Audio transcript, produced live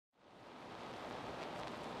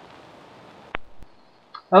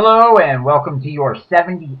Hello and welcome to your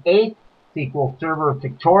 78th SQL Server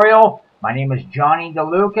tutorial. My name is Johnny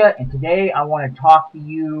DeLuca and today I want to talk to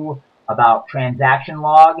you about transaction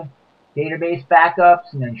log database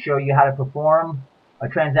backups and then show you how to perform a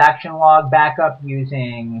transaction log backup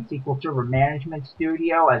using SQL Server Management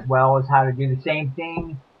Studio, as well as how to do the same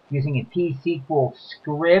thing using a T-SQL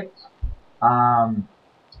script. A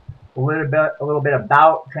little bit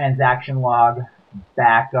about transaction log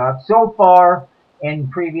backup. So far, in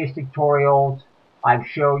previous tutorials, I've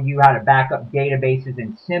shown you how to back up databases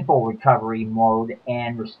in simple recovery mode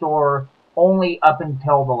and restore only up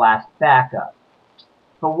until the last backup.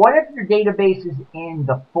 But what if your database is in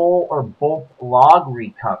the full or bulk log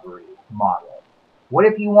recovery model? What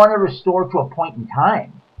if you want to restore to a point in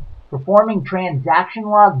time? Performing transaction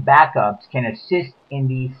log backups can assist in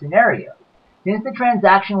these scenarios. Since the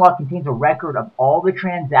transaction log contains a record of all the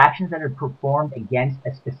transactions that are performed against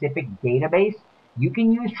a specific database, you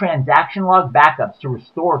can use transaction log backups to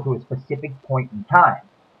restore to a specific point in time.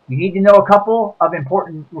 You need to know a couple of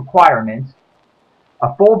important requirements.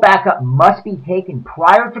 A full backup must be taken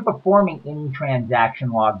prior to performing any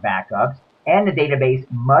transaction log backups, and the database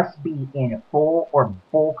must be in full or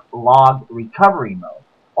bulk log recovery mode.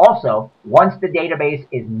 Also, once the database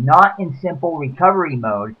is not in simple recovery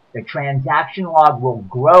mode, the transaction log will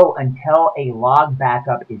grow until a log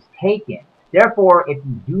backup is taken. Therefore, if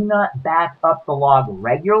you do not back up the log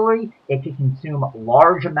regularly, it can consume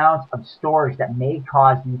large amounts of storage that may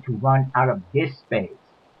cause you to run out of disk space.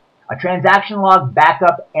 A transaction log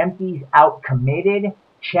backup empties out committed,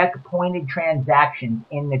 check-pointed transactions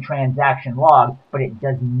in the transaction log, but it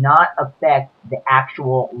does not affect the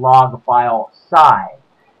actual log file size.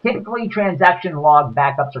 Typically, transaction log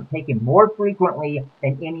backups are taken more frequently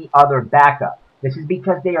than any other backup. This is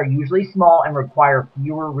because they are usually small and require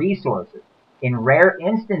fewer resources. In rare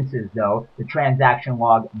instances, though, the transaction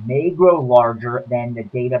log may grow larger than the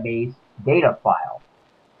database data file.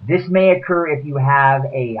 This may occur if you have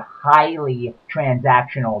a highly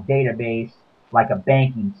transactional database, like a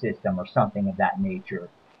banking system or something of that nature,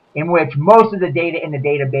 in which most of the data in the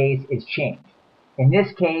database is changed. In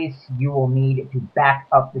this case, you will need to back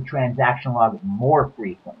up the transaction log more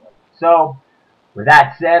frequently. So, with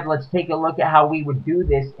that said, let's take a look at how we would do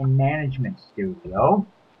this in Management Studio.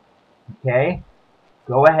 Okay,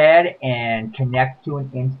 go ahead and connect to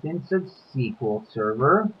an instance of SQL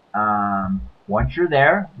Server. Once you're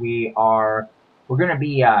there, we're going to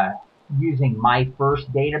be using my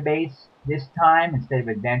first database this time instead of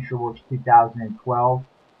AdventureWorks 2012.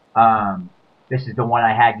 This is the one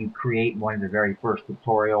I had you create in one of the very first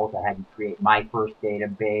tutorials. I had you create my first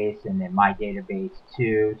database and then my database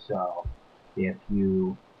 2. So if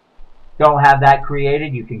you don't have that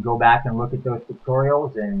created, you can go back and look at those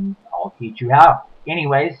tutorials and I'll teach you how.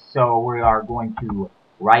 Anyways, so we are going to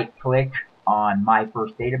right click on my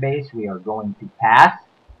first database. We are going to pass.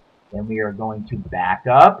 Then we are going to back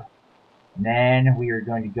up. And then we are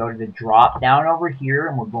going to go to the drop down over here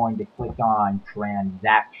and we're going to click on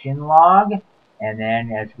transaction log. And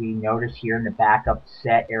then as we notice here in the backup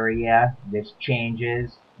set area, this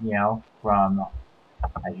changes, from,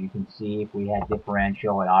 as you can see, if we had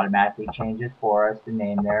differential, it automatically changes for us, the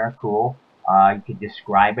name there. Cool. You could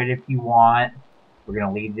describe it if you want. We're going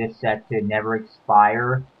to leave this set to never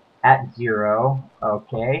expire at 0.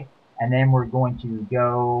 Okay. And then we're going to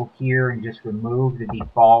go here and just remove the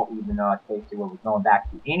default, even though that's basically what we're going back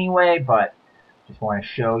to anyway. But just want to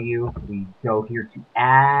show you. We go here to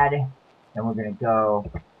add. Then we're going to go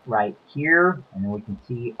right here. And then we can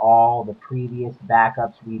see all the previous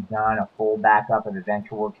backups we've done. A full backup of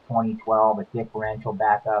AdventureWorks 2012. A differential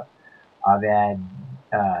backup of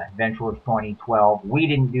AdventureWorks 2012. We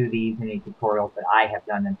didn't do these in any tutorials, but I have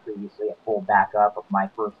done them previously. A full backup of my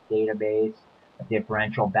first database, a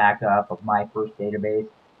differential backup of my first database,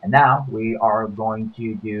 and now we are going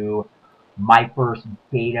to do my first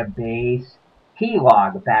database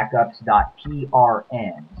plog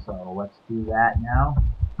backups.prn. So let's do that now.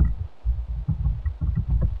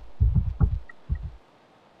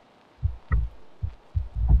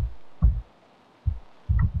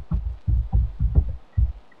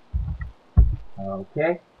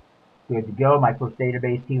 Okay, good to go. My first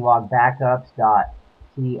database plog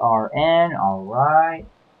backups.prn. Alright,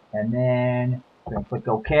 and then we're going to click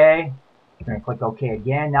OK. We're going to click OK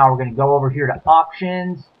again. Now we're going to go over here to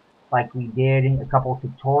options like we did a couple of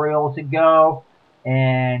tutorials ago,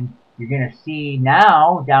 and you're going to see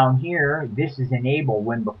now down here this is enabled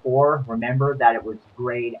when before, remember that it was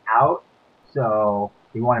grayed out. So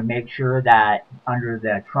we want to make sure that under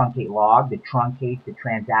the truncate log, the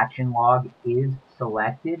transaction log is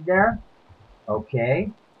selected there.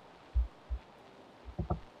 Okay.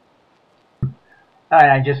 And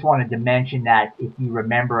I just wanted to mention that if you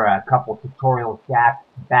remember a couple tutorials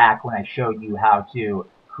back when I showed you how to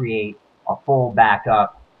create a full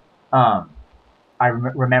backup, I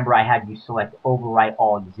remember I had you select overwrite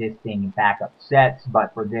all existing backup sets,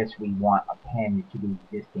 but for this we want append to the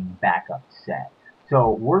existing backup set.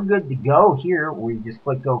 So we're good to go here. We just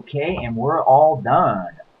click OK and we're all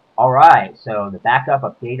done. Alright, so the backup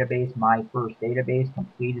of database, my first database,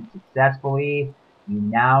 completed successfully. You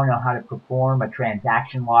now know how to perform a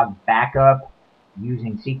transaction log backup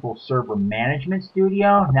using SQL Server Management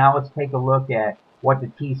Studio. Now let's take a look at what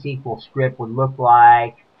the T-SQL script would look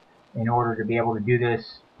like in order to be able to do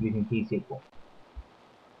this using T-SQL.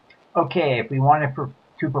 Okay, if we wanted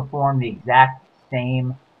to perform the exact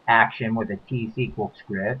same action with a T-SQL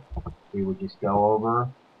script, we would just go over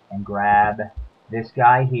and grab this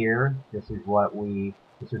guy here. This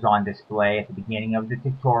is on display at the beginning of the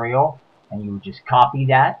tutorial, and you would just copy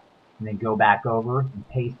that and then go back over and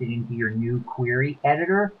paste it into your new query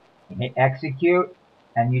editor and hit execute,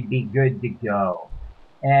 and you'd be good to go.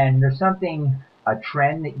 And there's a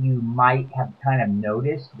trend that you might have kind of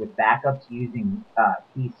noticed with backups using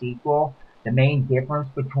T-SQL. The main difference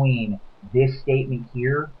between this statement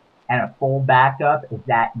here and a full backup is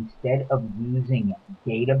that instead of using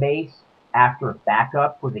database after a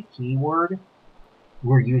backup for the keyword,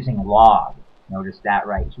 we're using log. Notice that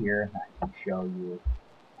right here. I can show you.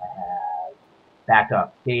 I have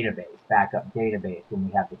backup database when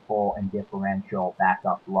we have the full and differential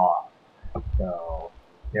backup log. So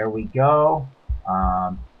there we go.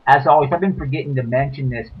 As always, I've been forgetting to mention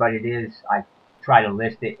this, but I try to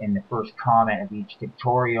list it in the first comment of each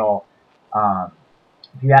tutorial.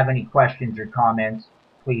 If you have any questions or comments,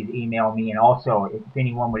 please email me. And also, if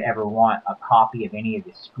anyone would ever want a copy of any of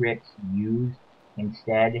the scripts used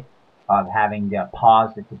instead of having to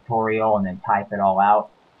pause the tutorial and then type it all out,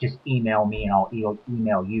 just email me and I'll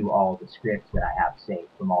email you all the scripts that I have saved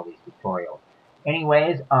from all these tutorials.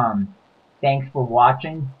 Anyways, thanks for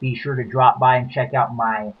watching. Be sure to drop by and check out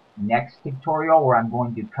my next tutorial where I'm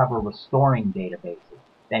going to cover restoring databases.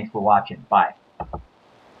 Thanks for watching. Bye.